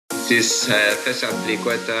This This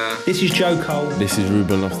This is Joe Cole. This is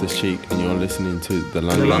Ruben Loftus-Cheek, and you're listening to the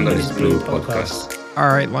London is Blue podcast. All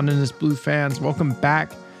right, London is Blue fans, welcome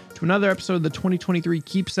back to another episode of the 2023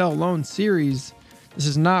 Keep Sell Loan series. This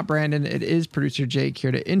is not Brandon, it is producer Jake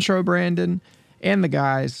here to intro Brandon and the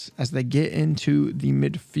guys as they get into the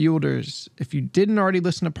midfielders. If you didn't already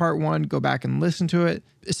listen to part one, go back and listen to it.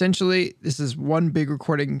 Essentially, this is one big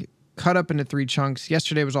recording cut up into three chunks.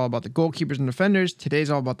 Yesterday was all about the goalkeepers and defenders. Today's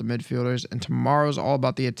all about the midfielders. And tomorrow's all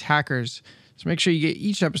about the attackers. So make sure you get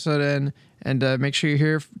each episode in and make sure you're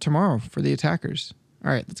here tomorrow for the attackers. All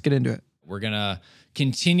right, let's get into it. We're going to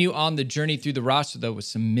continue on the journey through the roster, though, with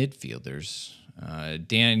some midfielders.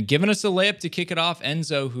 Dan giving us a layup to kick it off.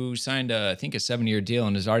 Enzo, who signed, I think, a 7-year deal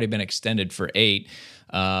and has already been extended for 8.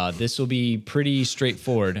 This will be pretty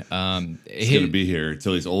straightfortaid. He's going to be here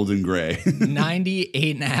until he's old and gray.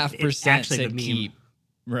 98.5% said keep,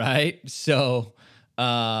 right? So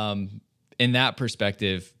in that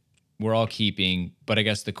perspective, we're all keeping. But I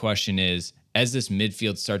guess the question is, as this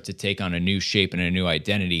midfield starts to take on a new shape and a new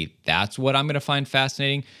identity, that's what I'm going to find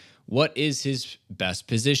fascinating. What is his best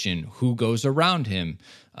position? Who goes around him?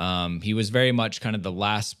 He was very much kind of the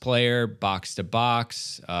last player, box to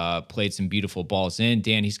box, played some beautiful balls in.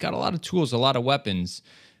 Dan, he's got a lot of tools, a lot of weapons.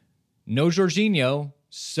 No Jorginho,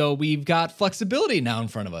 so we've got flexibility now in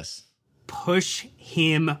front of us. Push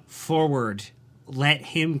him forward. Let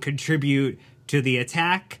him contribute to the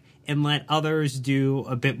attack and let others do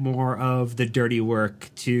a bit more of the dirty work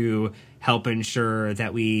to help ensure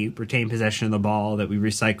that we retain possession of the ball, that we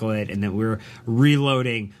recycle it, and that we're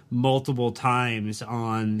reloading multiple times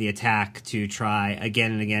on the attack to try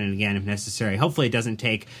again and again and again if necessary. Hopefully it doesn't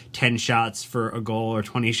take 10 shots for a goal or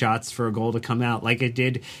 20 shots for a goal to come out like it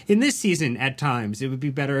did in this season at times. It would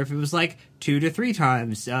be better if it was like 2 to 3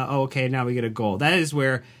 times. Okay, now we get a goal. That is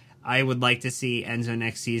where I would like to see Enzo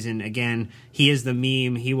next season. Again, he is the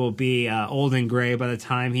meme. He will be old and gray by the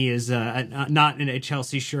time he is not in a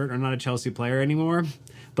Chelsea shirt or not a Chelsea player anymore.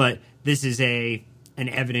 But this is an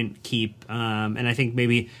evident keep. And I think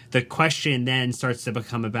maybe the question then starts to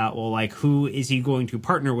become about, well, like, who is he going to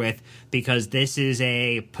partner with? Because this is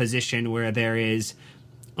a position where there is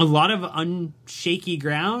a lot of unshaky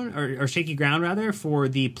ground, or shaky ground rather, for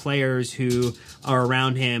the players who are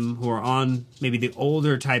around him, who are on maybe the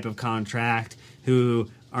older type of contract, who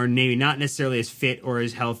are maybe not necessarily as fit or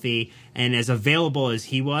as healthy and as available as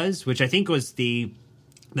he was, which I think was the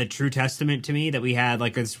true testament to me, that we had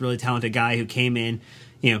like this really talented guy who came in,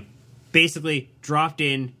 basically dropped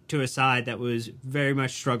in to a side that was very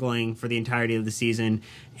much struggling for the entirety of the season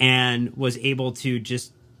and was able to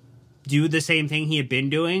just do the same thing he had been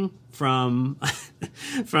doing from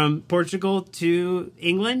Portugal to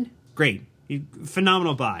England. Great.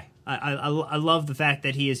 Phenomenal buy. I love the fact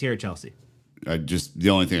that he is here at Chelsea. The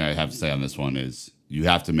only thing I have to say on this one is you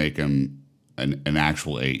have to make him an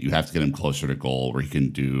actual 8. You have to get him closer to goal where he can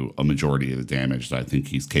do a majority of the damage that I think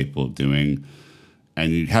he's capable of doing.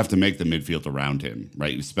 And you have to make the midfield around him,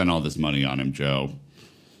 right? You spend all this money on him, Joe.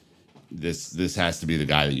 This has to be the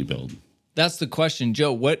guy that you build. That's the question,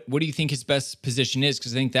 Joe. What do you think his best position is?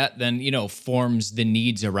 Because I think that then, forms the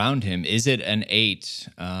needs around him. Is it an 8?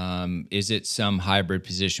 Is it some hybrid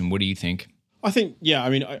position? What do you think? I think,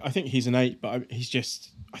 I think he's an 8, but I think he's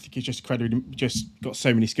just incredibly, just got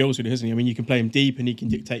so many skills with it, hasn't he? I mean, you can play him deep and he can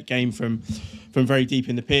dictate game from very deep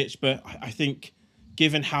in the pitch. But I think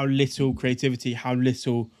given how little creativity, how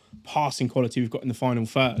little passing quality we've got in the final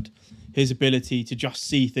third, his ability to just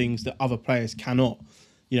see things that other players cannot,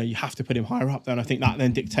 you have to put him higher up there, and I think that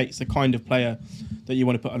then dictates the kind of player that you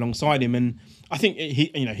want to put alongside him. And I think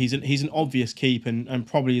he's an obvious keep, and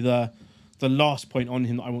probably the last point on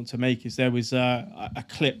him that I want to make is there was a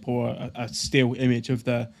clip or a still image of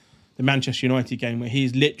the Manchester United game where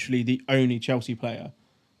he's literally the only Chelsea player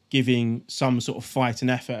giving some sort of fight and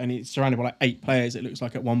effort, and it's surrounded by like 8 players, it looks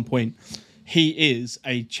like at one point. He is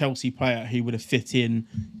a Chelsea player who would have fit in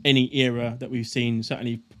any era that we've seen,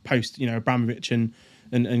 certainly post Abramovich and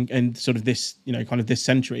sort of this, kind of this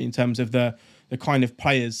century, in terms of the kind of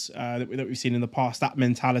players that we've seen in the past, that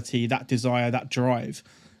mentality, that desire, that drive.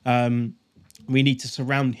 We need to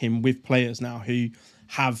surround him with players now who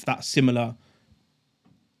have that similar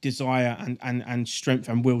desire and strength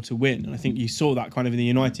and will to win. And I think you saw that kind of in the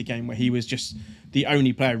United game where he was just the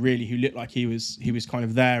only player really who looked like he was kind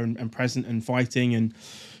of there and present and fighting. And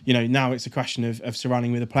now it's a question of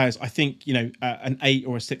surrounding with the players. I think an 8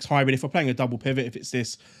 or a 6 hybrid, if we're playing a double pivot, if it's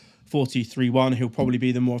this 4-2-3-1, he'll probably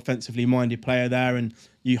be the more offensively minded player there, and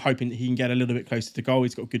you hoping that he can get a little bit closer to goal.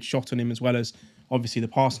 He's got a good shot on him as well as obviously the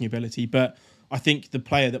passing ability. But I think the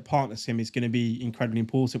player that partners him is going to be incredibly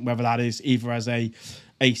important, whether that is either as a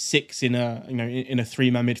six in a in a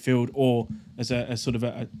 3-man midfield or as a sort of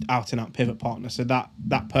a out and out pivot partner. So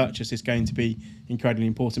that purchase is going to be incredibly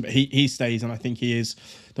important. But he stays, and I think he is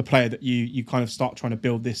the player that you kind of start trying to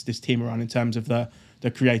build this team around in terms of the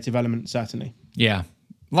creative element, certainly. Yeah,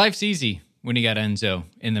 life's easy when you got Enzo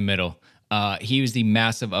in the middle. He was the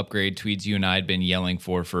massive upgrade Tweeds you and I had been yelling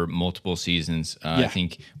for multiple seasons. I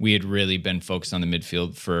think we had really been focused on the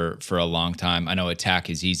midfield for a long time. I know attack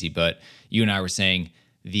is easy, but you and I were saying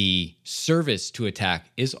the service to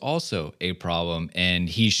attack is also a problem, and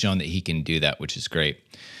he's shown that he can do that, which is great.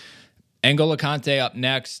 N'Golo Kante up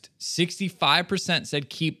next. 65%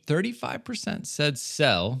 said keep, 35% said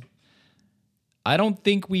sell. I don't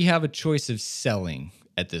think we have a choice of selling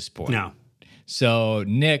at this point. No. So,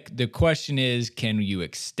 Nick, the question is, can you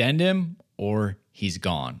extend him or he's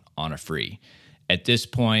gone on a free? At this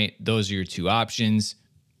point, those are your two options.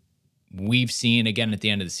 We've seen, again, at the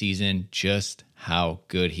end of the season, just how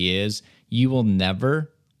good he is. You will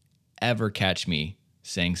never, ever catch me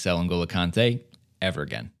saying sell N'Golo Kante ever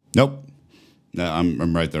again. Nope. No,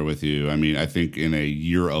 I'm right there with you. I mean, I think in a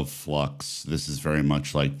year of flux, this is very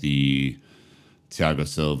much like the Thiago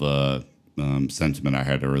Silva sentiment I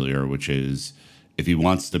had earlier, which is if he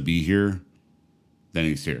wants to be here, then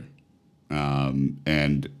he's here.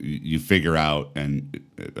 And you figure out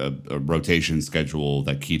a rotation schedule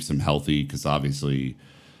that keeps him healthy, because obviously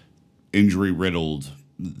injury riddled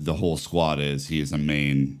the whole squad is. He is a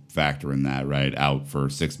main factor in that, right? Out for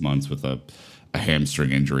 6 months with a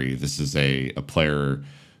hamstring injury. This is a player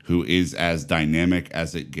who is as dynamic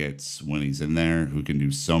as it gets when he's in there, who can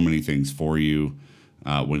do so many things for you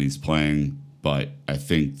when he's playing. But I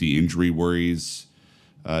think the injury worries,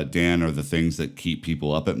 Dan, are the things that keep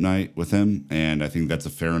people up at night with him. And I think that's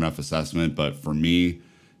a fair enough assessment. But for me,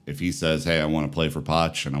 if he says, hey, I want to play for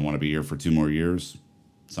Poch and I want to be here for 2 more years,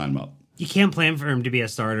 sign him up. You can't plan for him to be a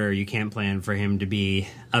starter. You can't plan for him to be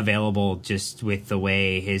available just with the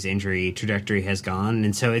way his injury trajectory has gone.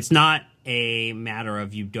 And so it's not a matter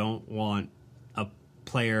of you don't want a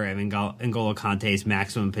player of N'Golo Kante's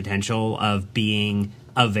maximum potential of being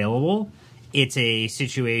available. It's a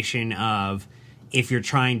situation of if you're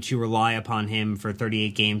trying to rely upon him for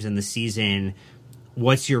 38 games in the season,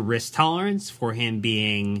 what's your risk tolerance for him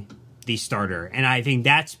being the starter? And I think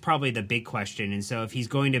that's probably the big question. And so if he's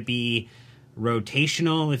going to be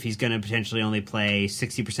rotational, if he's going to potentially only play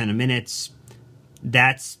 60% of minutes,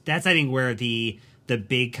 that's I think where the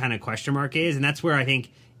big kind of question mark is. And that's where I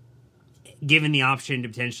think, given the option to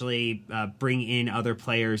potentially bring in other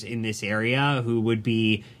players in this area who would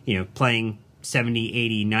be, playing 70,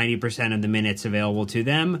 80, 90% of the minutes available to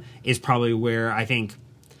them, is probably where I think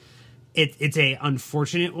it's a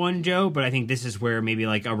unfortunate one, Joe, but I think this is where maybe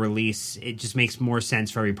like a release, it just makes more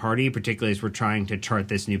sense for every party, particularly as we're trying to chart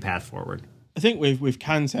this new path forward. I think with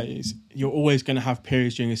Kante is you're always going to have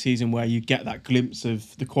periods during a season where you get that glimpse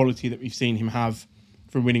of the quality that we've seen him have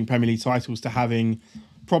from winning Premier League titles to having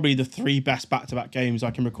probably the 3 best back-to-back games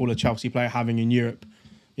I can recall a Chelsea player having in Europe,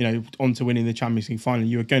 on to winning the Champions League final.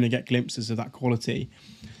 You are going to get glimpses of that quality.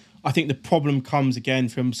 I think the problem comes again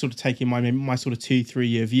from sort of taking my sort of 2-3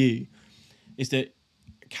 year view, is that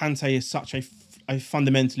Kante is such a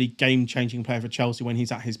fundamentally game-changing player for Chelsea when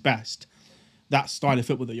he's at his best. That style of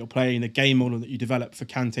football that you're playing, the game model that you develop for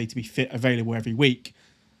Kante to be fit, available every week,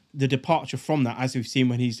 the departure from that, as we've seen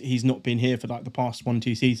when he's not been here for like the past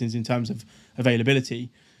 1-2 seasons in terms of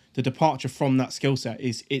availability, the departure from that skill set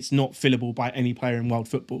it's not fillable by any player in world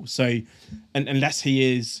football. So, and unless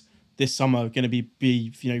he is this summer going to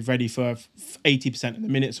be ready for 80% of the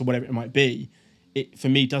minutes or whatever it might be, it for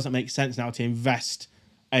me doesn't make sense now to invest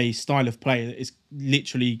a style of play that is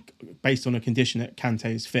literally based on a condition that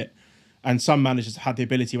Kante is fit. And some managers have had the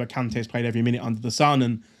ability where Kante has played every minute under the sun,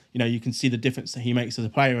 and you can see the difference that he makes as a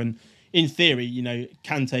player. And in theory,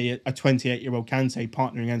 Kante, a 28-year-old Kante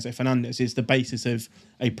partnering Enzo Fernandez is the basis of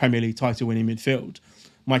a Premier League title-winning midfield.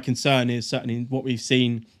 My concern is certainly what we've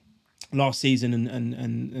seen last season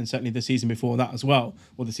and certainly the season before that as well,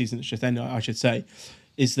 or the season that's just ended, I should say,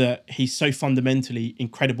 is that he's so fundamentally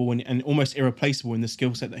incredible and almost irreplaceable in the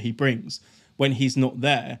skill set that he brings. When he's not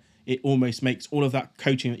there, it almost makes all of that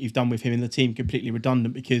coaching that you've done with him in the team completely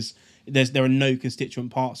redundant, because there are no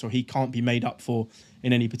constituent parts, or he can't be made up for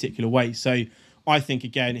in any particular way. So I think,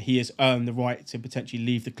 again, he has earned the right to potentially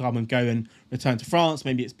leave the club and go and return to France.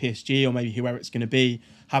 Maybe it's PSG or maybe whoever it's going to be,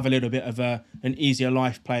 have a little bit of an easier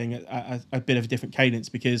life playing at a bit of a different cadence,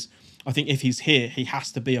 because I think if he's here, he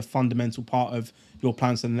has to be a fundamental part of your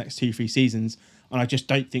plans for the next 2-3 seasons. And I just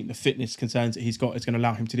don't think the fitness concerns that he's got is going to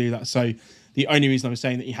allow him to do that. So the only reason I'm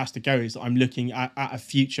saying that he has to go is that I'm looking at a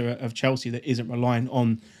future of Chelsea that isn't reliant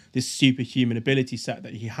on this superhuman ability set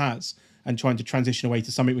that he has, and trying to transition away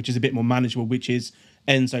to something which is a bit more manageable, which is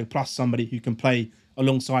Enzo plus somebody who can play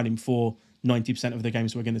alongside him for 90% of the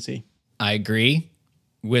games we're going to see. I agree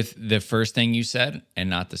with the first thing you said and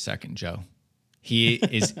not the second, Joe. He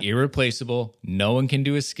is irreplaceable. No one can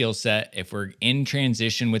do his skill set. If we're in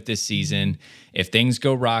transition with this season, if things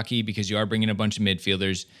go rocky because you are bringing a bunch of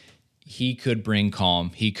midfielders, he could bring calm.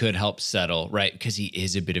 He could help settle, right? Because he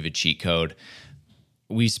is a bit of a cheat code.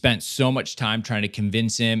 We spent so much time trying to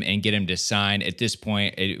convince him and get him to sign. At this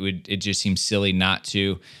point, it just seems silly not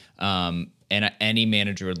to. And any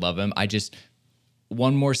manager would love him.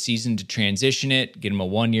 One more season to transition it, get him a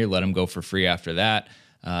 1 year, let him go for free after that.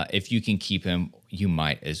 If you can keep him, you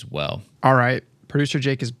might as well. All right. Producer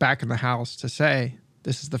Jake is back in the house to say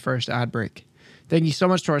this is the first ad break. Thank you so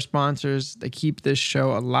much to our sponsors. They keep this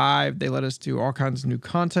show alive. They let us do all kinds of new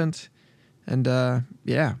content. And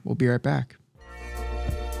we'll be right back.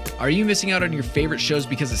 Are you missing out on your favorite shows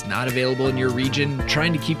because it's not available in your region?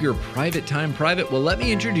 Trying to keep your private time private? Well, let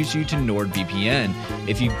me introduce you to NordVPN.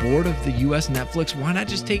 If you're bored of the US Netflix, why not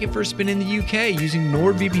just take it for a spin in the UK? Using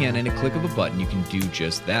NordVPN and a click of a button, you can do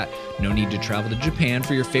just that. No need to travel to Japan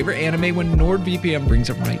for your favorite anime when NordVPN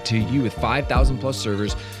brings it right to you. With 5,000 plus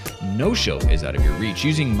servers, no show is out of your reach.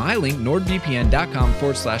 Using my link,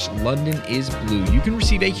 nordvpn.com/LondonIsBlue, you can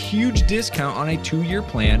receive a huge discount on a 2-year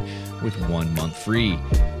plan with 1 month free.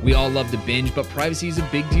 We all love to binge, but privacy is a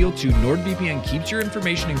big deal too. NordVPN keeps your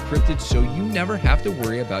information encrypted so you never have to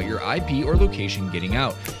worry about your IP or location getting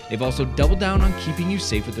out. They've also doubled down on keeping you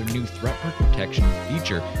safe with their new threat protection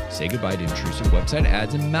feature. Say goodbye to intrusive website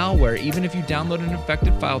ads and malware. Even if you download an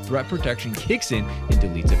infected file, threat protection kicks in and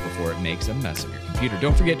deletes it before it makes a mess of your computer.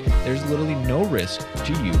 Don't forget, there's literally no risk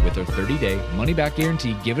to you with their 30-day money-back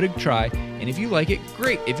guarantee. Give it a try, and if you like it,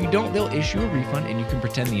 great. If you don't, they'll issue a refund, and you can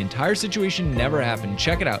pretend the entire situation never happened.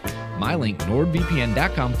 Check it out. My link,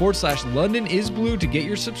 nordvpn.com/LondonIsBlue to get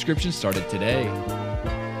your subscription started today.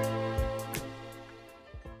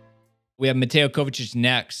 We have Mateo Kovacic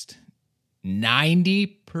next.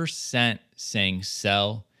 90% saying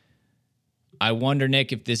sell. I wonder,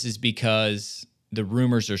 Nick, if this is because the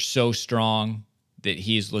rumors are so strong that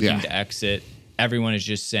he's looking to exit. Everyone is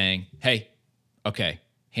just saying, hey, okay,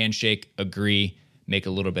 handshake, agree, make a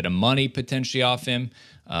little bit of money potentially off him.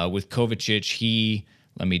 With Kovacic,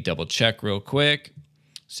 let me double check real quick.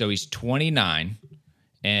 So he's 29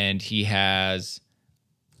 and he has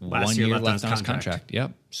 1 year left on his contract.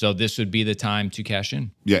 Yep. So this would be the time to cash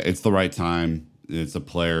in. Yeah, it's the right time. It's a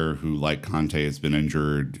player who, like Conte, has been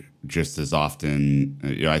injured just as often.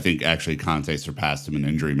 I think actually Conte surpassed him in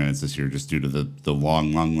injury minutes this year just due to the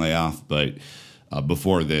long layoff. But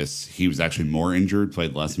before this, he was actually more injured,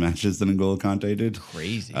 played less matches than N'Golo Conte did.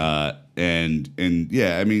 Crazy. And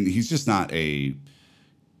yeah, I mean, he's not a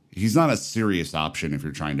serious option if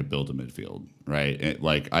you're trying to build a midfield, right?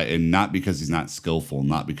 And not because he's not skillful,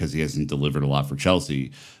 not because he hasn't delivered a lot for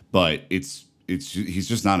Chelsea, but he's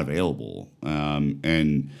just not available.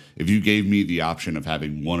 And if you gave me the option of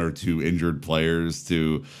having 1 or 2 injured players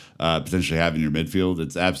to potentially have in your midfield,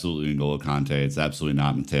 it's absolutely N'Golo Conte. It's absolutely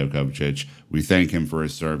not Mateo Kovacic. We thank him for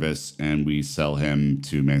his service, and we sell him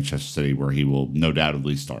to Manchester City, where he will no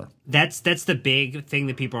doubtly star. That's the big thing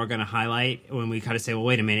that people are going to highlight when we kind of say, well,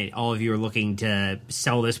 wait a minute, all of you are looking to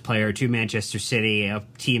sell this player to Manchester City, a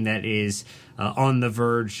team that is on the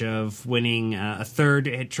verge of winning a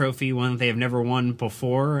third trophy, one that they have never won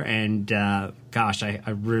before. And gosh, I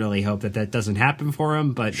really hope that doesn't happen for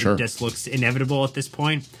them, but It just looks inevitable at this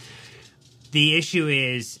point. The issue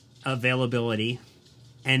is availability,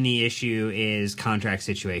 and the issue is contract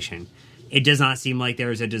situation. It does not seem like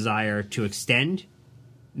there is a desire to extend.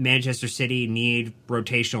 Manchester City need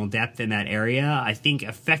rotational depth in that area. I think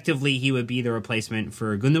effectively he would be the replacement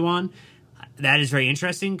for Gundogan. That is very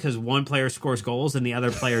interesting because one player scores goals and the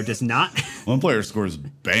other player does not. One player scores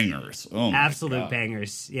bangers. Oh, my absolute God.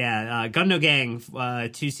 bangers. Yeah,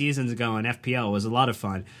 Gundogan 2 seasons ago in FPL was a lot of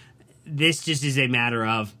fun. This just is a matter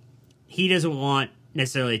of he doesn't want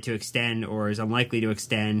necessarily to extend or is unlikely to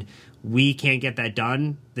extend. We can't get that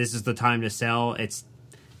done. This is the time to sell. It's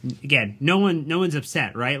again, no one's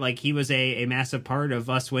upset, right? Like, he was a massive part of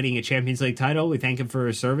us winning a Champions League title. We thank him for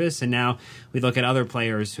his service, and now we look at other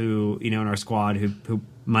players who, in our squad who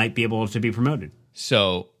might be able to be promoted.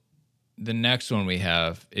 So the next one we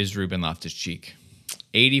have is Ruben Loftus-Cheek.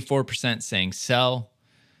 84% saying sell,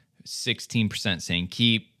 16% saying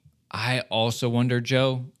keep. I also wonder,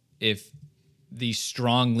 Joe, if the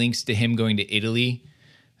strong links to him going to Italy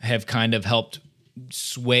have kind of helped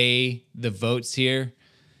sway the votes here.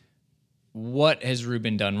 What has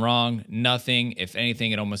Ruben done wrong? Nothing. If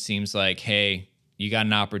anything, it almost seems like, hey, you got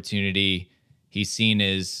an opportunity. He's seen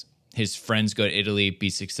his friends go to Italy, be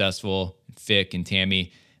successful, Fick and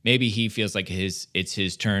Tammy. Maybe he feels like it's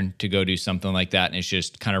his turn to go do something like that, and it's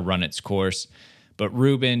just kind of run its course. But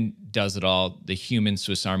Ruben does it all, the human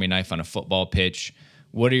Swiss Army knife on a football pitch.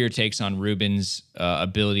 What are your takes on Ruben's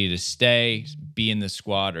ability to stay, be in the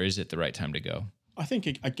squad, or is it the right time to go? I think,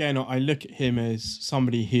 again, I look at him as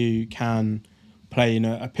somebody who can play in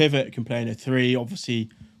a pivot, can play in a 3. Obviously,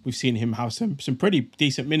 we've seen him have some pretty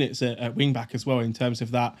decent minutes at wing-back as well in terms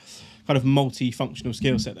of that kind of multi-functional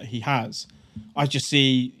skill set that he has. I just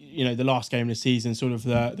see, the last game of the season, sort of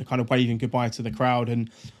the kind of waving goodbye to the crowd.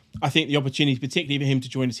 And I think the opportunity, particularly for him to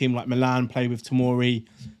join a team like Milan, play with Tomori,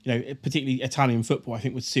 particularly Italian football, I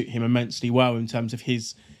think would suit him immensely well in terms of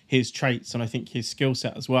his traits and I think his skill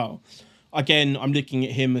set as well. Again, I'm looking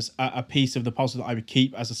at him as a piece of the puzzle that I would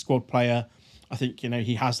keep as a squad player. I think,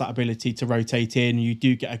 he has that ability to rotate in. You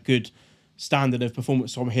do get a good standard of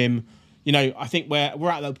performance from him. I think we're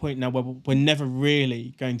at that point now where we're never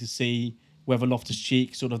really going to see whether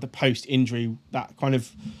Loftus-Cheek, sort of the post-injury, that kind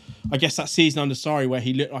of, I guess that season under Sarri where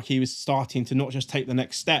he looked like he was starting to not just take the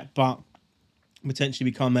next step, but potentially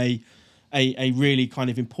become a really kind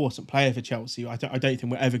of important player for Chelsea. I don't think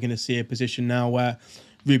we're ever going to see a position now where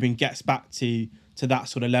Ruben gets back to that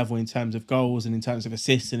sort of level in terms of goals and in terms of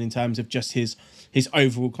assists and in terms of just his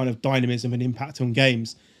overall kind of dynamism and impact on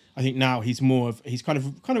games. I think now he's kind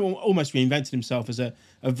of almost reinvented himself as a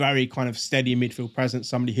very kind of steady midfield presence,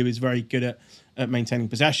 somebody who is very good at maintaining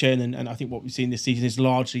possession. And I think what we've seen this season is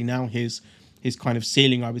largely now his kind of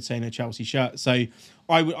ceiling, I would say, in a Chelsea shirt. So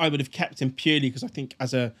I would have kept him purely because I think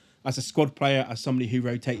as a squad player, as somebody who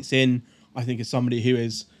rotates in, I think as somebody who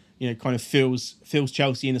is, kind of feels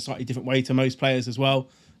Chelsea in a slightly different way to most players as well.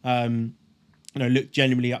 Looked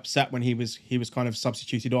genuinely upset when he was kind of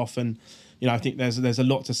substituted off, and I think there's a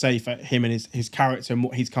lot to say for him and his character and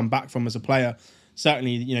what he's come back from as a player.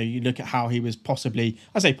 Certainly, you look at how he was possibly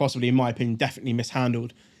in my opinion, definitely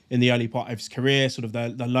mishandled in the early part of his career, sort of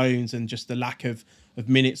the loans and just the lack of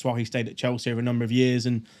minutes while he stayed at Chelsea over a number of years.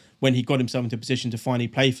 And when he got himself into a position to finally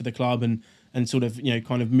play for the club and sort of,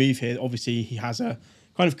 kind of move here, obviously he has a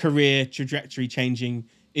kind of career trajectory changing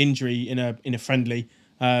injury in a friendly.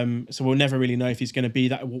 So we'll never really know if he's going to be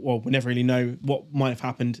that. Well, we'll never really know what might have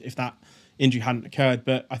happened if that injury hadn't occurred.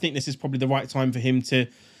 But I think this is probably the right time for him to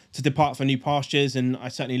depart for new pastures. And I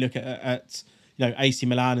certainly look at AC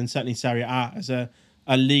Milan and certainly Serie A as a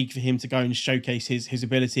league for him to go and showcase his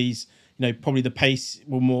abilities. Probably the pace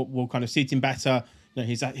will kind of suit him better.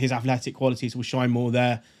 His athletic qualities will shine more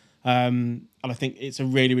there. And I think it's a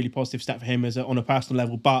really, really positive step for him on a personal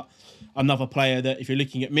level. But another player that, if you're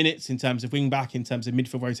looking at minutes in terms of wing back, in terms of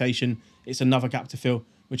midfield rotation, it's another gap to fill,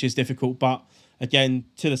 which is difficult. But again,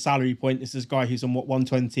 to the salary point, this is a guy who's on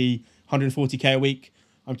 120, 140k a week.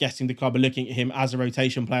 I'm guessing the club are looking at him as a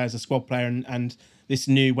rotation player, as a squad player, and this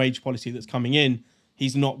new wage policy that's coming in,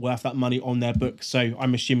 he's not worth that money on their books. So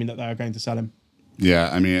I'm assuming that they are going to sell him.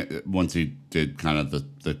 Yeah, I mean, once he did kind of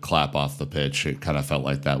the clap off the pitch, it kind of felt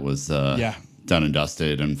like that was done and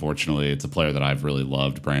dusted. Unfortunately, it's a player that I've really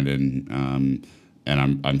loved, Brandon,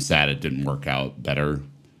 and I'm sad it didn't work out better,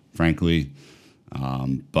 frankly.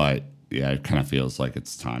 But yeah, it kind of feels like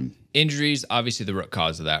it's time. Injuries, obviously the root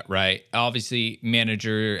cause of that, right? Obviously,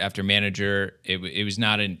 manager after manager, it was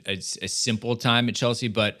not a simple time at Chelsea,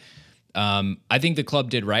 but I think the club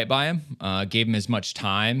did right by him, gave him as much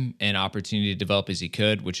time and opportunity to develop as he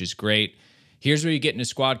could, which is great. Here's where you get into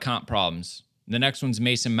squad comp problems. The next one's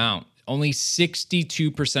Mason Mount. Only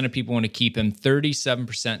 62% of people want to keep him.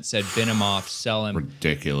 37% said bin him off, sell him.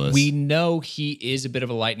 Ridiculous. We know he is a bit of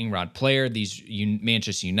a lightning rod player. These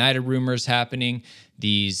Manchester United rumors happening.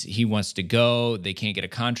 He wants to go. They can't get a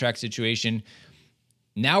contract situation.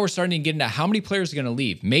 Now we're starting to get into how many players are going to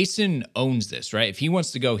leave. Mason owns this, right? If he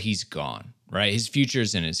wants to go, he's gone, right? His future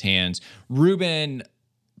is in his hands. Ruben,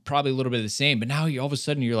 probably a little bit of the same, but now all of a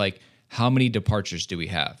sudden you're like, how many departures do we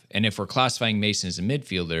have? And if we're classifying Mason as a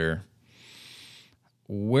midfielder,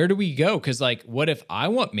 where do we go? Because, what if I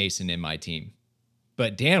want Mason in my team?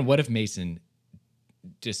 But, Dan, what if Mason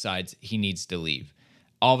decides he needs to leave?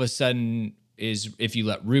 All of a sudden, if you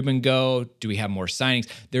let Ruben go, do we have more signings?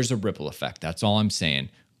 There's a ripple effect. That's all I'm saying.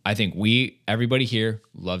 I think everybody here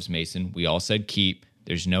loves Mason. We all said keep.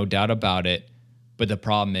 There's no doubt about it. But the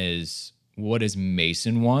problem is, what does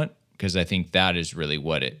Mason want? Because I think that is really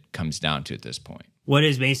what it comes down to at this point. What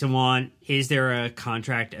does Mason want? Is there a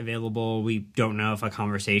contract available? We don't know if a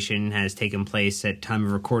conversation has taken place at time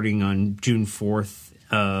of recording on June 4th.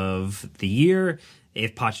 of the year.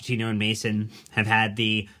 If Pochettino and Mason have had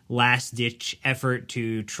the last-ditch effort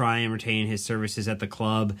to try and retain his services at the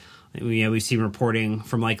club. We've seen reporting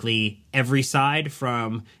from likely every side,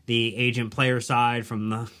 from the agent-player side, from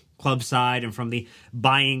the club side, and from the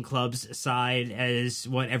buying club's side, as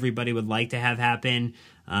what everybody would like to have happen.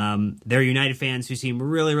 There are United fans who seem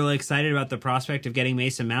really, really excited about the prospect of getting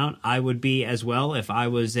Mason Mount. I would be as well if I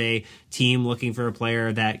was a team looking for a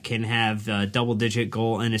player that can have a double-digit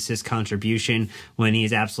goal and assist contribution when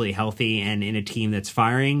he's absolutely healthy and in a team that's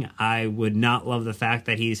firing. I would not love the fact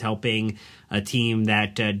that he's helping a team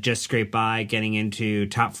that just scraped by getting into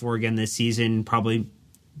top 4 again this season, probably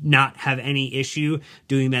not have any issue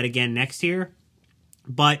doing that again next year.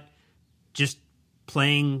 But just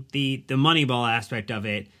playing the Moneyball aspect of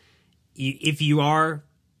it, if you are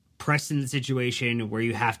pressed in the situation where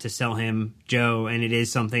you have to sell him, Joe, and it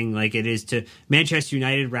is something like it is to Manchester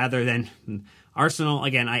United rather than Arsenal.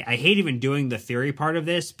 Again, I hate even doing the theory part of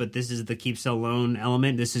this, but this is the keep, sell, loan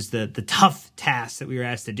element. This is the tough task that we were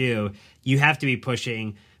asked to do. You have to be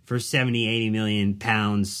pushing for 70, 80 million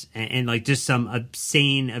pounds and like just some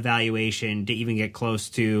obscene evaluation to even get close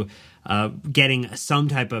to getting some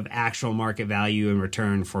type of actual market value in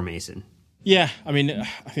return for Mason. Yeah, I mean,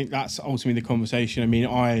 I think that's ultimately the conversation. I mean,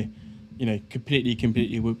 I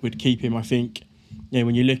completely would keep him. I think,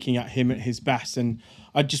 when you're looking at him at his best, and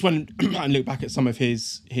I just went and look back at some of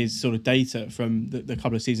his sort of data from the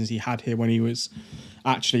couple of seasons he had here when he was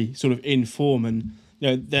actually sort of in form, and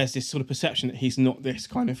there's this sort of perception that he's not this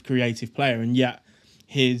kind of creative player, and yet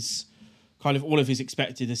his kind of all of his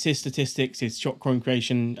expected assist statistics, his shot scoring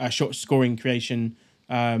creation,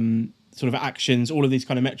 sort of actions, all of these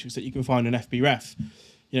kind of metrics that you can find on FBref.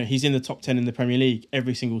 He's in the top 10 in the Premier League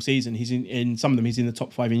every single season. He's in some of them, he's in the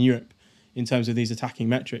top 5 in Europe in terms of these attacking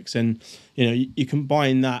metrics. And, you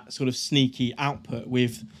combine that sort of sneaky output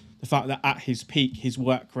with the fact that at his peak, his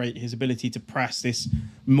work rate, his ability to press, this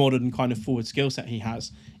modern kind of forward skill set he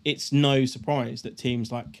has, it's no surprise that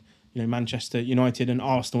teams like Manchester United and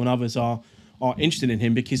Arsenal and others are interested in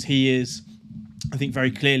him, because he is, I think,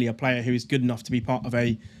 very clearly a player who is good enough to be part of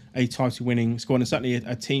a title-winning squad, and certainly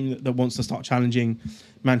a team that wants to start challenging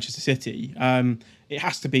Manchester City. It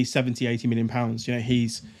has to be 70, 80 million pounds.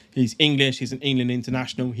 He's English, he's an England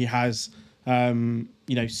international, he has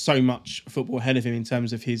so much football ahead of him in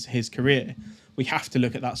terms of his career. We have to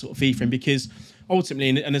look at that sort of fee for him, because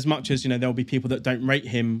ultimately, and as much as there'll be people that don't rate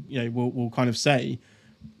him, will kind of say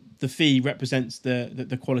the fee represents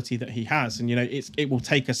the quality that he has, and it will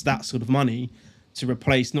take us that sort of money to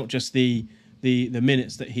replace not just the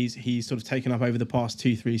minutes that he's sort of taken up over the past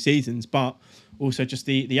 2-3 seasons, but also just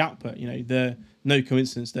the output. No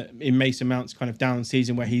coincidence that in Mason Mount's kind of down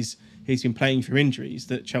season where he's been playing through injuries,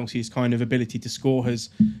 that Chelsea's kind of ability to score has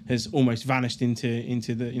almost vanished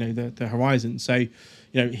into the horizon. So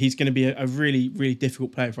he's going to be a really, really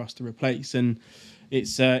difficult player for us to replace, and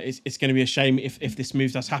it's going to be a shame if this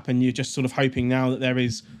move does happen. You're just sort of hoping now that there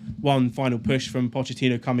is one final push from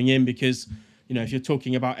Pochettino coming in, because if you're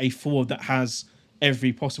talking about a forward that has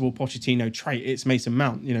every possible Pochettino trait, it's Mason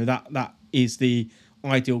Mount. That is the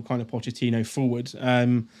ideal kind of Pochettino forward.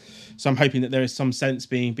 So I'm hoping that there is some sense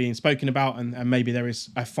being spoken about, and maybe there is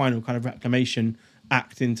a final kind of reclamation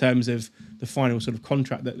act in terms of the final sort of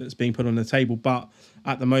contract that's being put on the table. But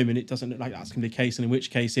at the moment, it doesn't look like that's going to be the case, and in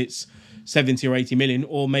which case it's 70 or 80 million,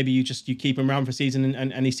 or maybe you keep him around for a season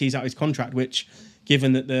and he sees out his contract, which,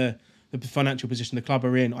 given that the financial position the club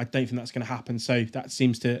are in, I don't think that's going to happen. So that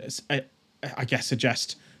seems to, I guess,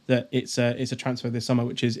 suggest that it's a transfer this summer,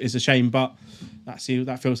 which is a shame, but that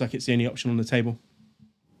feels like it's the only option on the table.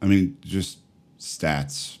 I mean, just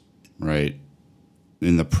stats, right?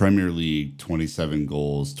 In the Premier League, 27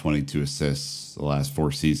 goals, 22 assists the last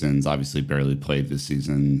 4 seasons. Obviously barely played this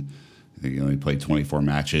season. I think he only played 24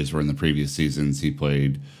 matches, where in the previous seasons he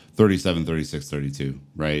played 37, 36, 32,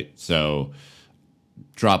 right? So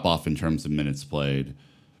drop off in terms of minutes played.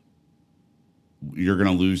 You're going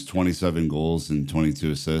to lose 27 goals and 22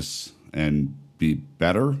 assists and be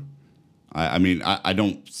better? I mean, I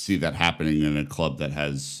don't see that happening in a club that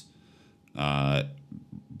has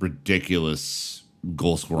ridiculous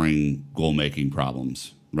goal-scoring, goal-making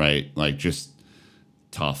problems, right? Like, just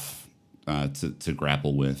tough to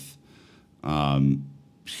grapple with.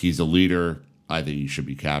 He's a leader. I think he should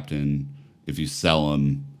be captain. If you sell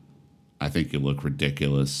him, I think you look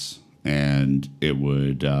ridiculous, and it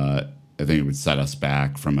would. I think it would set us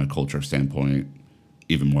back from a culture standpoint,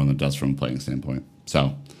 even more than it does from a playing standpoint.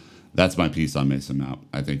 So that's my piece on Mason Mount.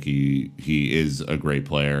 I think he is a great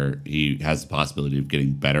player. He has the possibility of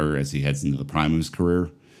getting better as he heads into the prime of his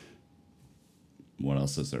career. what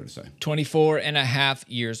else is there to say? 24 and a half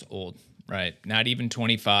years old, right? Not even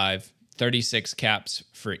 25. 36 caps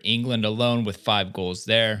for England alone with 5 goals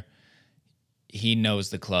there. He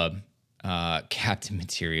knows the club. Captain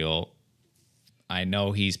material. I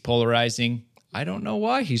know he's polarizing. I don't know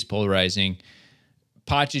why he's polarizing.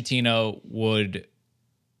 Pochettino would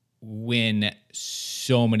win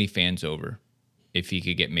so many fans over if he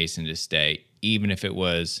could get Mason to stay, even if it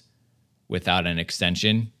was without an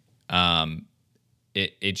extension.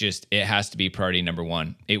 It has to be priority number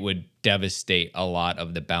one. It would devastate a lot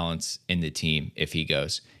of the balance in the team if he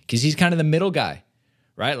goes, because he's kind of the middle guy,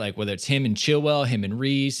 right? Like whether it's him and Chilwell, him and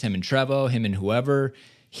Reese, him and Trevo, him and whoever,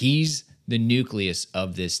 he's the nucleus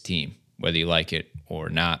of this team, whether you like it or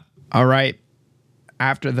not. All right.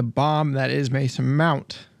 After the bomb that is Mason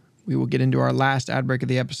Mount, we will get into our last ad break of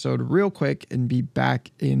the episode real quick and be back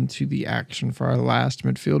into the action for our last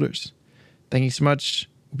midfielders. Thank you so much.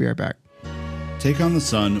 We'll be right back. Take on the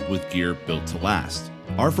sun with gear built to last.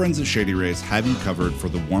 Our friends at Shady Rays have you covered for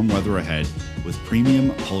the warm weather ahead with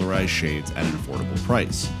premium polarized shades at an affordable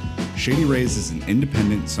price. Shady Rays is an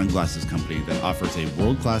independent sunglasses company that offers a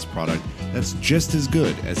world-class product that's just as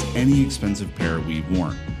good as any expensive pair we've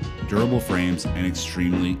worn. Durable frames and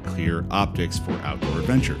extremely clear optics for outdoor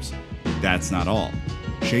adventures. That's not all.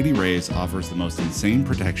 Shady Rays offers the most insane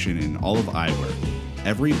protection in all of eyewear.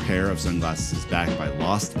 Every pair of sunglasses is backed by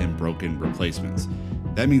lost and broken replacements.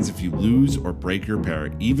 That means if you lose or break your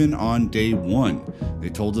pair, even on day one, they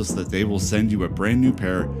told us that they will send you a brand new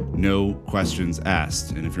pair, no questions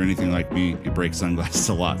asked. And if you're anything like me, you break sunglasses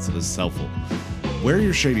a lot, so this is helpful. Wear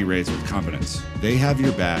your Shady Rays with confidence. They have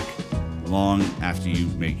your back long after you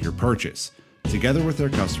make your purchase. Together with their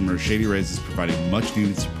customers, Shady Rays is providing much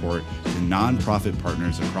needed support to nonprofit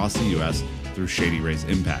partners across the U.S. through Shady Rays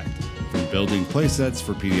Impact. From building playsets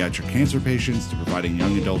for pediatric cancer patients to providing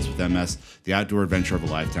young adults with MS the outdoor adventure of a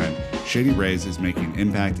lifetime, Shady Rays is making an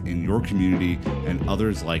impact in your community and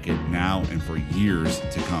others like it now and for years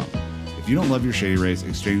to come. If you don't love your Shady Rays,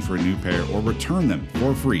 exchange for a new pair or return them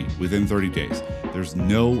for free within 30 days. There's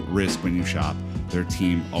no risk when you shop. Their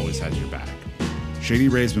team always has your back. Shady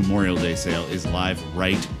Rays Memorial Day sale is live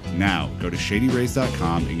right now. Go to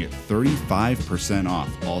shadyrays.com and get 35% off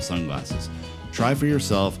all sunglasses. Try for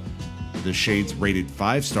yourself the shades rated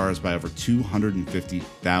 5 stars by over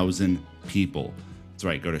 250,000 people. That's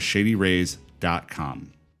right. Go to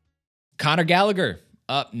shadyrays.com. Conor Gallagher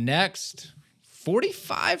up next.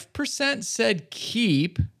 45% said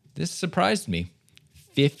keep. This surprised me.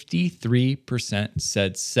 53%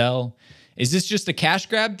 said sell. Is this just a cash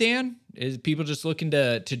grab, Dan? Is people just looking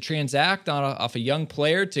to transact off a young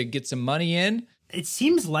player to get some money in? It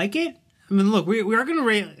seems like it. I mean, look, we are going to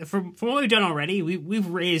raise, from what we've done already, we've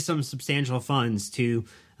raised some substantial funds to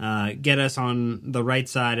get us on the right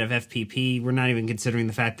side of FPP. We're not even considering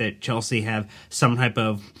the fact that Chelsea have some type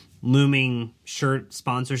of looming shirt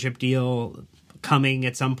sponsorship deal coming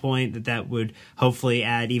at some point that would hopefully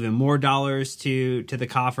add even more dollars to the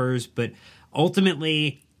coffers. But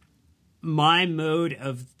ultimately, my mode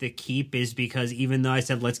of the keep is because even though I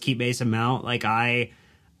said let's keep Mason Mount, like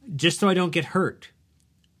just so I don't get hurt,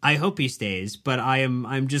 I hope he stays, but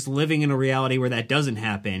I'm just living in a reality where that doesn't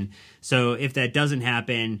happen. So if that doesn't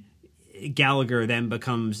happen, Gallagher then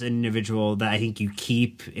becomes an individual that I think you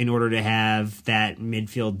keep in order to have that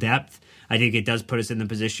midfield depth. I think it does put us in the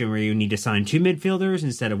position where you need to sign 2 midfielders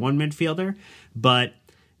instead of 1 midfielder. But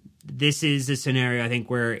this is a scenario, I think,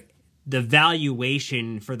 where the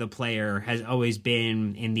valuation for the player has always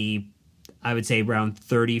been in the, I would say, around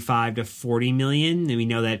 35 to 40 million. And we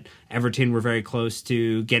know that Everton were very close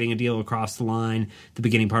to getting a deal across the line the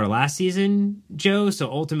beginning part of last season, Joe. So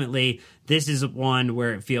ultimately, this is one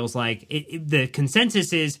where it feels like the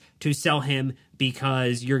consensus is to sell him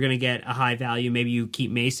because you're going to get a high value. Maybe you keep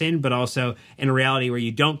Mason, but also in a reality where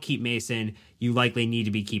you don't keep Mason, you likely need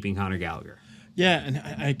to be keeping Conor Gallagher. Yeah, and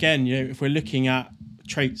again, if we're looking at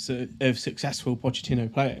traits of successful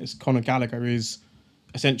Pochettino players, Conor Gallagher is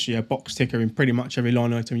essentially a box ticker in pretty much every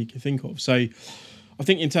line item you can think of. So I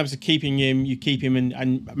think in terms of keeping him, you keep him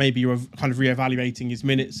and maybe you're kind of reevaluating his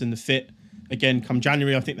minutes and the fit. Again, come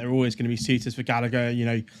January, I think there are always going to be suitors for Gallagher.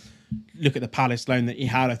 Look at the Palace loan that he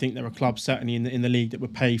had. I think there are clubs certainly in the league that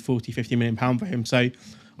would pay 40, 50 million pound for him. So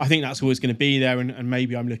I think that's always going to be there. And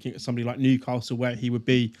maybe I'm looking at somebody like Newcastle where he would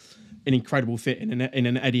be an incredible fit in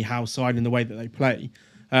an Eddie Howe side in the way that they play.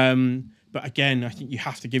 But again, I think you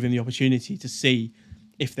have to give him the opportunity to see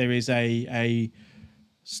if there is a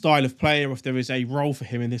style of play or if there is a role for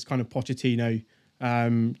him in this kind of Pochettino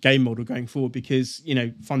game model going forward. Because,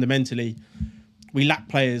 fundamentally, we lack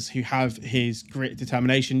players who have his grit,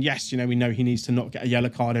 determination. Yes, we know he needs to not get a yellow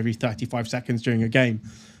card every 35 seconds during a game.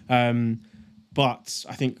 But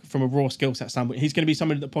I think from a raw skill set standpoint, he's going to be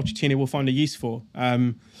somebody that Pochettino will find a use for.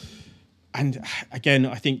 And again,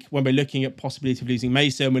 I think when we're looking at possibility of losing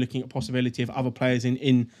Mason, we're looking at possibility of other players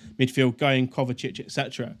in midfield going, Kovacic,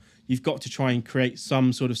 etc. You've got to try and create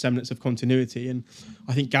some sort of semblance of continuity. And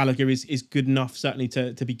I think Gallagher is good enough, certainly,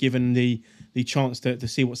 to be given the chance to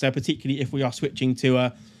see what's there, particularly if we are switching to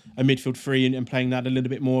a midfield three and playing that a little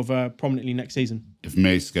bit more prominently next season. If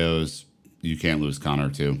Mace goes, you can't lose Connor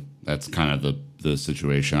too. That's kind of the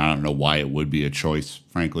situation. I don't know why it would be a choice,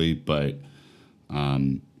 frankly, but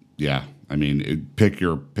yeah. I mean, pick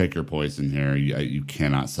your poison here. You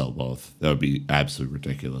cannot sell both. That would be absolutely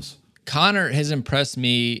ridiculous. Connor has impressed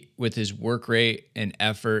me with his work rate and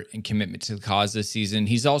effort and commitment to the cause this season.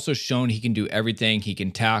 He's also shown he can do everything. He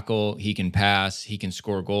can tackle, he can pass, he can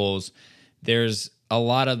score goals. There's a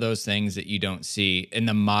lot of those things that you don't see in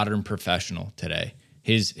the modern professional today.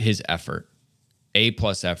 His effort, A+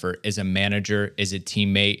 effort as a manager, as a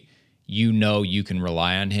teammate. You can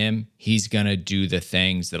rely on him. He's going to do the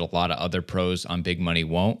things that a lot of other pros on big money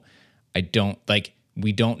won't.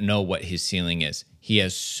 We don't know what his ceiling is. He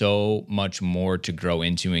has so much more to grow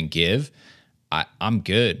into and give. I'm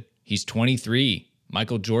good. He's 23.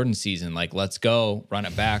 Michael Jordan season. Let's go. Run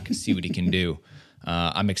it back. See what he can do.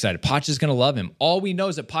 I'm excited. Poch is going to love him. All we know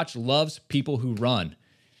is that Poch loves people who run.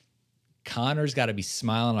 Connor's got to be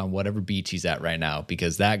smiling on whatever beach he's at right now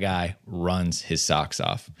because that guy runs his socks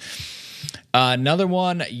off. Another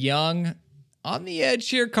one, young, on the edge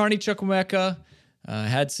here, Carney Chukwuemeka.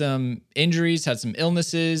 Had some injuries, had some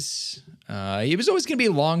illnesses. He was always going to be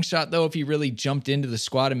a long shot, though, if he really jumped into the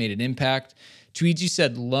squad and made an impact. Tweedy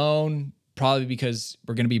said loan, probably because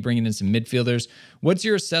we're going to be bringing in some midfielders. What's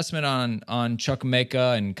your assessment on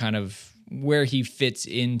Chukwuemeka and kind of where he fits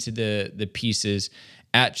into the pieces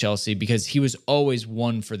at Chelsea, because he was always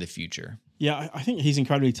one for the future? Yeah, I think he's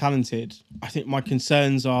incredibly talented. I think my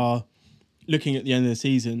concerns are, looking at the end of the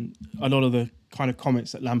season, a lot of the kind of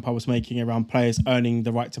comments that Lampard was making around players earning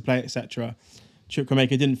the right to play, etc. Chukwuemeka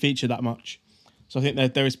didn't feature that much. So I think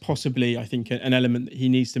that there is possibly, an element that he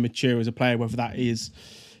needs to mature as a player, whether that is,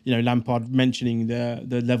 Lampard mentioning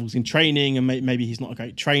the levels in training and maybe he's not a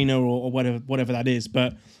great trainer or whatever that is.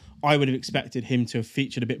 But I would have expected him to have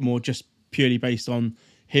featured a bit more, just purely based on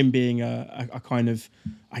him being a kind of,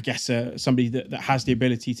 somebody that has the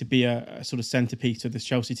ability to be a sort of centerpiece of this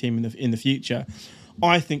Chelsea team in the future.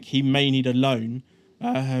 I think he may need a loan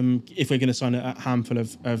if we're going to sign a handful of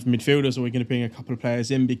midfielders, or we're going to bring a couple of players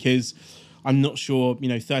in, because I'm not sure,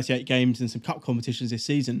 38 games and some cup competitions this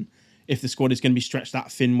season, if the squad is going to be stretched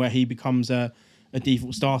that thin where he becomes a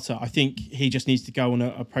default starter. I think he just needs to go on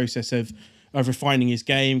a process of refining his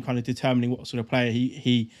game, kind of determining what sort of player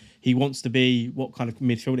he wants to be, what kind of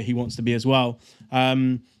midfielder he wants to be as well.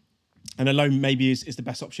 And a loan maybe is the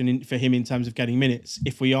best option for him in terms of getting minutes.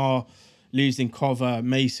 If we are losing Cover,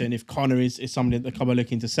 Mason, if Connor is somebody that the club are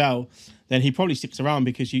looking to sell, then he probably sticks around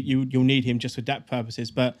because you'll need him just for depth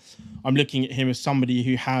purposes. But I'm looking at him as somebody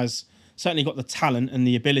who has certainly got the talent and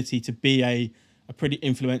the ability to be a pretty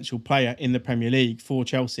influential player in the Premier League for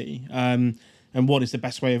Chelsea. And what is the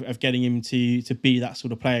best way of getting him to be that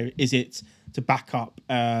sort of player? Is it to back up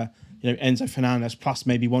Enzo Fernandez plus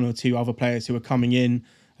maybe one or two other players who are coming in?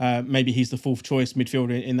 Maybe he's the fourth choice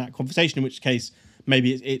midfielder in that conversation, in which case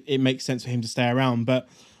maybe it makes sense for him to stay around. But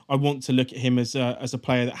I want to look at him as a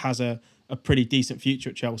player that has a pretty decent future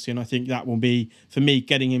at Chelsea, and I think that will be, for me,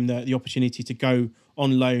 getting him the opportunity to go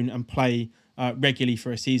on loan and play regularly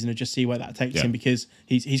for a season and just see where that takes him, because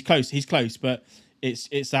he's close, but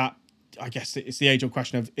it's that, I guess it's the age-old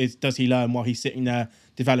question of does he learn while he's sitting there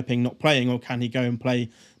developing, not playing, or can he go and play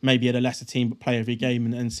maybe at a lesser team but play every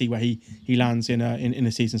game and see where he lands in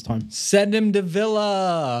a season's time? Send him to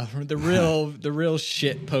Villa. The real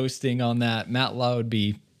shit posting on that. Matt Law would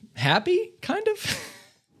be happy, kind of.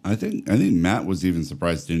 I think Matt was even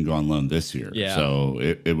surprised he didn't go on loan this year. Yeah. So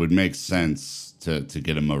it would make sense to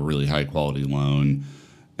get him a really high quality loan,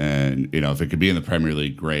 and if it could be in the Premier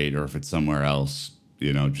League, great, or if it's somewhere else,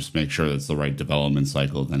 just make sure that's the right development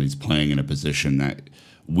cycle. Then he's playing in a position that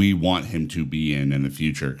we want him to be in the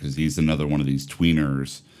future, because he's another one of these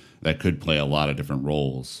tweeners that could play a lot of different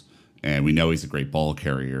roles. And we know he's a great ball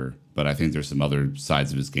carrier, but I think there's some other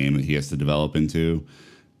sides of his game that he has to develop into.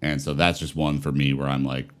 And so that's just one for me where I'm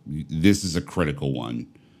like, this is a critical one.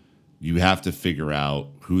 You have to figure out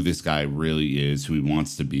who this guy really is, who he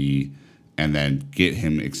wants to be, and then get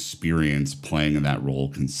him experience playing in that role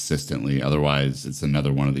consistently. Otherwise, it's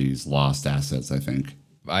another one of these lost assets, I think.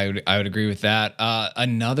 I would agree with that.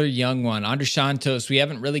 Another young one, Andre Santos. We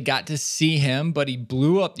haven't really got to see him, but he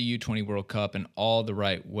blew up the U20 World Cup in all the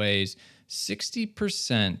right ways.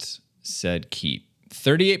 60% said keep,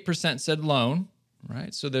 38% said loan.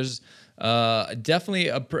 Right, so there's definitely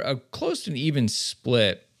a close to an even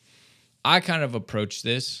split. I kind of approach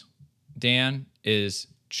this, Dan, is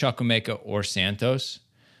Chukwuemeka or Santos.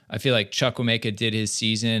 I feel like Chukwuemeka did his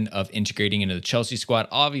season of integrating into the Chelsea squad.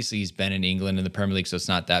 Obviously, he's been in England in the Premier League, so it's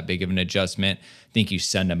not that big of an adjustment. I think you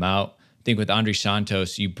send him out. I think with Andre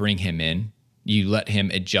Santos, you bring him in. You let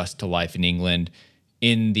him adjust to life in England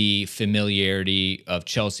in the familiarity of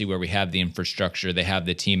Chelsea, where we have the infrastructure, they have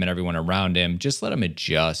the team and everyone around him. Just let him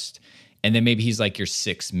adjust. And then maybe he's like your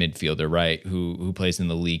sixth midfielder, right? Who plays in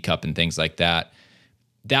the League Cup and things like that.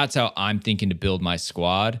 That's how I'm thinking to build my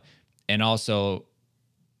squad. And also,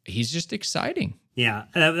 he's just exciting. Yeah,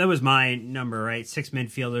 that was my number, right? 6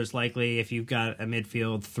 midfielders likely. If you've got a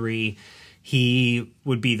midfield 3, he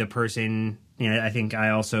would be the person. I think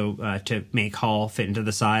I also, to make Hall fit into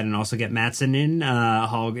the side and also get Maatsen in,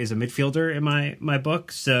 Hall is a midfielder in my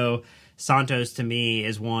book. So Santos to me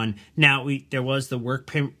is one. Now, there was the work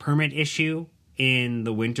permit issue in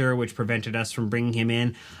the winter, which prevented us from bringing him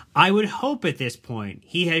in. I would hope at this point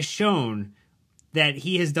he has shown that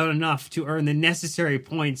he has done enough to earn the necessary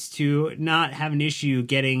points to not have an issue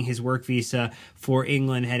getting his work visa for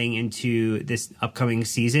England heading into this upcoming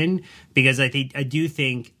season. Because I do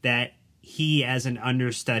think that he, as an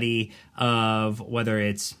understudy of whether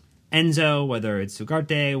it's Enzo, whether it's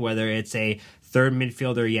Ugarte, whether it's a third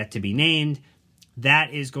midfielder yet to be named,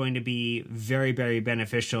 that is going to be very, very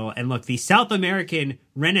beneficial. And look, the South American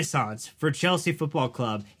renaissance for Chelsea Football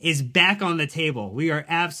Club is back on the table. We are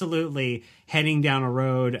absolutely heading down a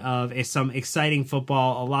road of some exciting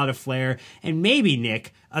football, a lot of flair, and maybe,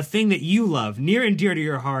 Nick, a thing that you love, near and dear to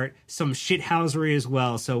your heart, some shithousery as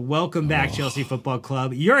well. So welcome back, Chelsea Football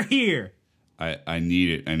Club. You're here. I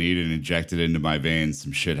need it. I need it injected into my veins,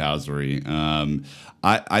 some shithousery.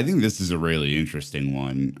 I think this is a really interesting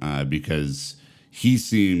one because he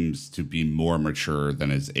seems to be more mature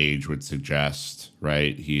than his age would suggest,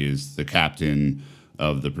 right? He is the captain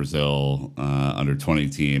of the Brazil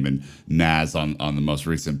under-20 team. And Naz on the most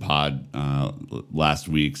recent pod last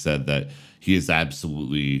week said that he is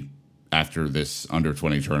absolutely, after this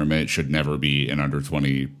under-20 tournament, should never be an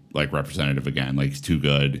under-20 representative again. He's too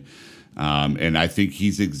good. And I think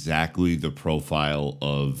he's exactly the profile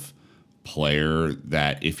of player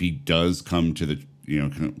that if he does come to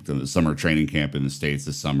the summer training camp in the States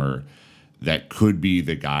this summer, that could be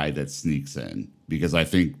the guy that sneaks in, because I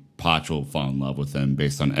think Poch will fall in love with him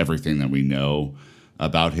based on everything that we know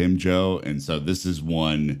about him, Joe. And so this is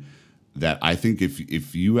one that I think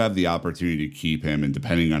if you have the opportunity to keep him, and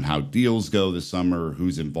depending on how deals go this summer,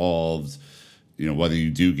 who's involved, whether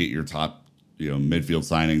you do get your top midfield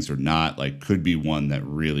signings or not, could be one that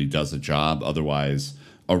really does a job. Otherwise,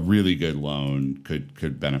 a really good loan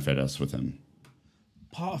could benefit us with him.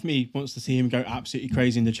 Part of me wants to see him go absolutely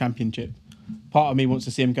crazy in the Championship. Part of me wants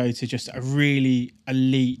to see him go to just a really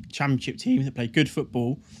elite Championship team that play good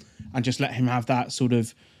football and just let him have that sort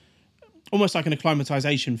of almost like an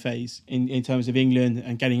acclimatization phase in terms of England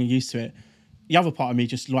and getting used to it. The other part of me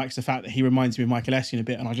just likes the fact that he reminds me of Michael Essien a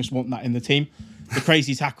bit, and I just want that in the team. The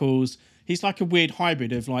crazy tackles. He's like a weird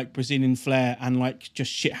hybrid of Brazilian flair and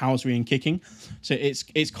just shithousery and kicking. So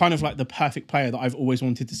it's kind of like the perfect player that I've always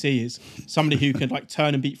wanted to see, is somebody who can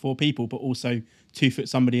turn and beat 4 people, but also 2-foot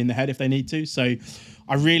somebody in the head if they need to. So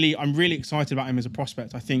I'm really excited about him as a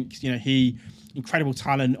prospect. I think he incredible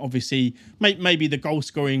talent. Obviously, maybe the goal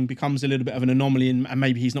scoring becomes a little bit of an anomaly, and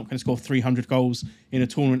maybe he's not going to score 300 goals in a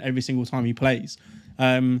tournament every single time he plays.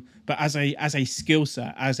 But as a skill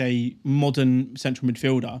set, as a modern central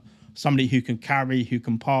midfielder, somebody who can carry, who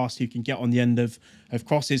can pass, who can get on the end of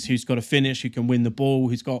crosses, who's got a finish, who can win the ball,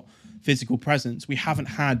 who's got physical presence. We haven't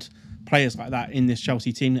had players like that in this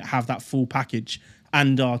Chelsea team that have that full package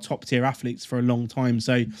and are top tier athletes for a long time.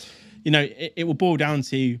 So, it will boil down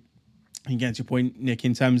to, and get to your point, Nick,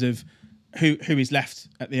 in terms of who is left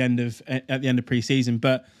at the end of pre-season.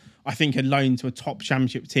 But I think a loan to a top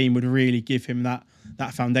Championship team would really give him that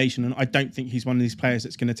foundation, and I don't think he's one of these players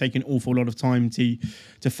that's going to take an awful lot of time to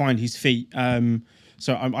find his feet.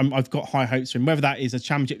 So I've got high hopes for him, whether that is a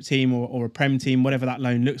Championship team or a Prem team, whatever that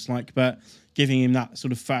loan looks like. But giving him that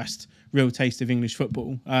sort of first real taste of English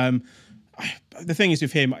football. The thing is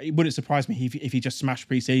with him, it wouldn't surprise me if he just smashed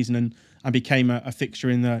pre-season and became a fixture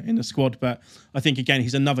in the squad. But I think again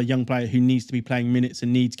he's another young player who needs to be playing minutes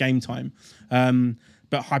and needs game time.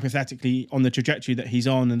 But hypothetically, on the trajectory that he's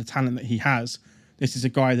on and the talent that he has, this is a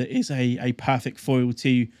guy that is a perfect foil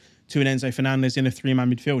to to an Enzo Fernandez in a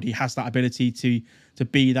 3-man midfield. He has that ability to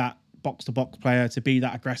be that box-to-box player, to be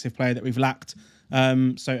that aggressive player that we've lacked.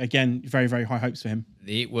 So again, very, very high hopes for him.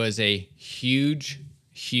 It was a huge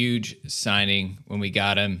signing when we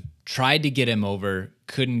got him. Tried to get him over,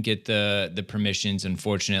 couldn't get the permissions,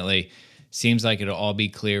 unfortunately. Seems like it'll all be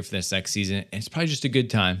clear for this next season. And it's probably just a good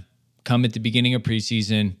time. Come at the beginning of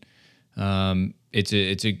preseason. It's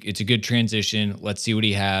a good transition. Let's see what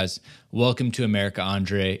he has. Welcome to America,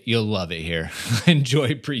 Andre. You'll love it here. Enjoy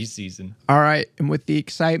preseason. All right. And with the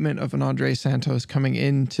excitement of an Andre Santos coming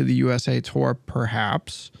into the USA Tour,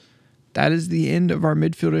 perhaps, that is the end of our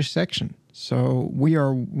midfielders section. So we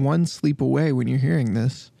are one sleep away when you're hearing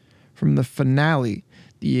this from the finale,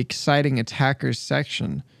 the exciting attackers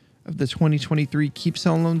section of the 2023 Keep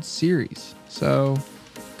Sell Loan series. So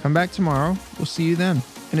come back tomorrow. We'll see you then.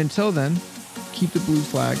 And until then, keep the blue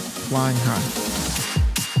flag flying high.